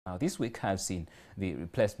Now, this week has seen the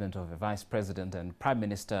replacement of a vice president and prime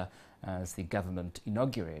minister as the government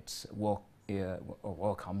inaugurates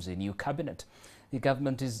welcomes a new cabinet. The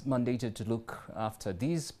government is mandated to look after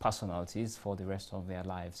these personalities for the rest of their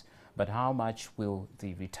lives. But how much will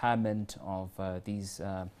the retirement of these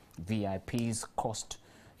VIPs cost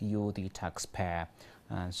you, the taxpayer?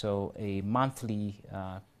 So a monthly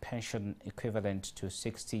pension equivalent to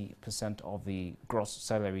 60% of the gross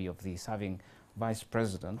salary of the serving vice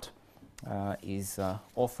president is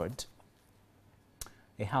offered.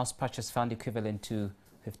 A house purchase fund equivalent to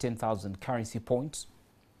 15,000 currency points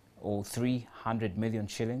or 300 million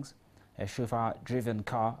shillings. A chauffeur-driven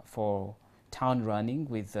car for town running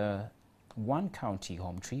with one county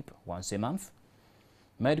home trip once a month.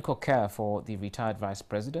 Medical care for the retired vice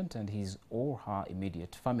president and his or her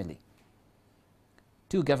immediate family.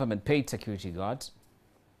 2 government-paid security guards,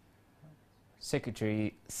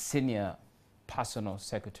 secretary, senior personal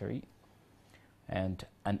secretary, and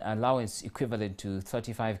an allowance equivalent to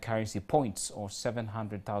 35 currency points or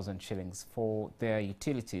 700,000 shillings for their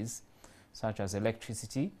utilities such as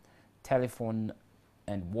electricity, telephone,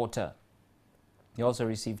 and water. They also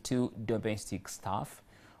received 2 domestic staff,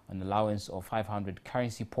 an allowance of 500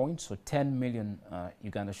 currency points or 10 million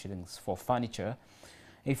Uganda shillings for furniture,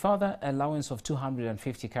 a further allowance of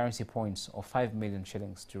 250 currency points or 5 million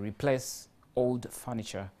shillings to replace old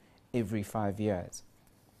furniture every 5 years.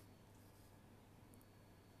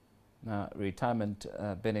 Retirement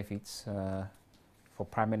benefits for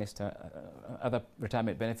Prime Minister, other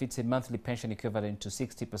retirement benefits, a monthly pension equivalent to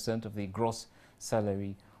 60% of the gross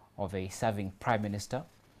salary of a serving Prime Minister,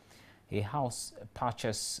 a house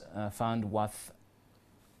purchase fund worth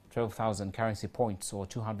 12,000 currency points or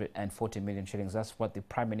 240 million shillings. That's what the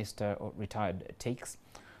Prime Minister retired takes.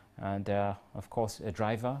 And of course, a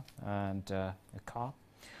driver and a car.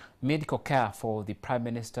 Medical care for the Prime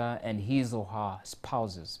Minister and his or her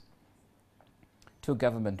spouses. 2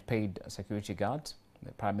 government-paid security guards.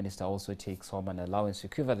 The Prime Minister also takes home an allowance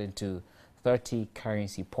equivalent to 30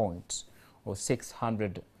 currency points or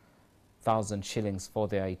 600,000 shillings for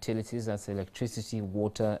their utilities, that's electricity,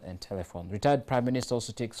 water, and telephone. Retired Prime Minister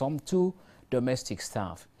also takes home 2 domestic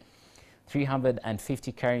staff,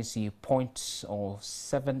 350 currency points or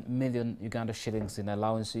 7 million Uganda shillings in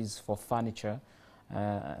allowances for furniture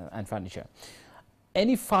and furniture.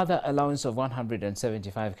 Any further allowance of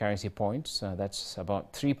 175 currency points, that's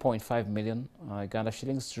about 3.5 million Uganda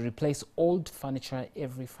shillings to replace old furniture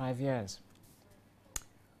every 5 years.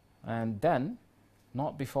 And then,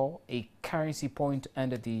 not before, a currency point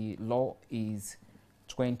under the law is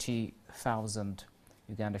 20,000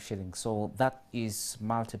 Uganda shillings. So that is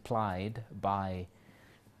multiplied by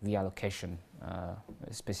the allocation, a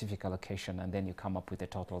specific allocation, and then you come up with a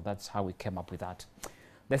total. That's how we came up with that.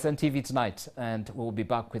 That's on TV tonight, and we'll be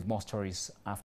back with more stories after.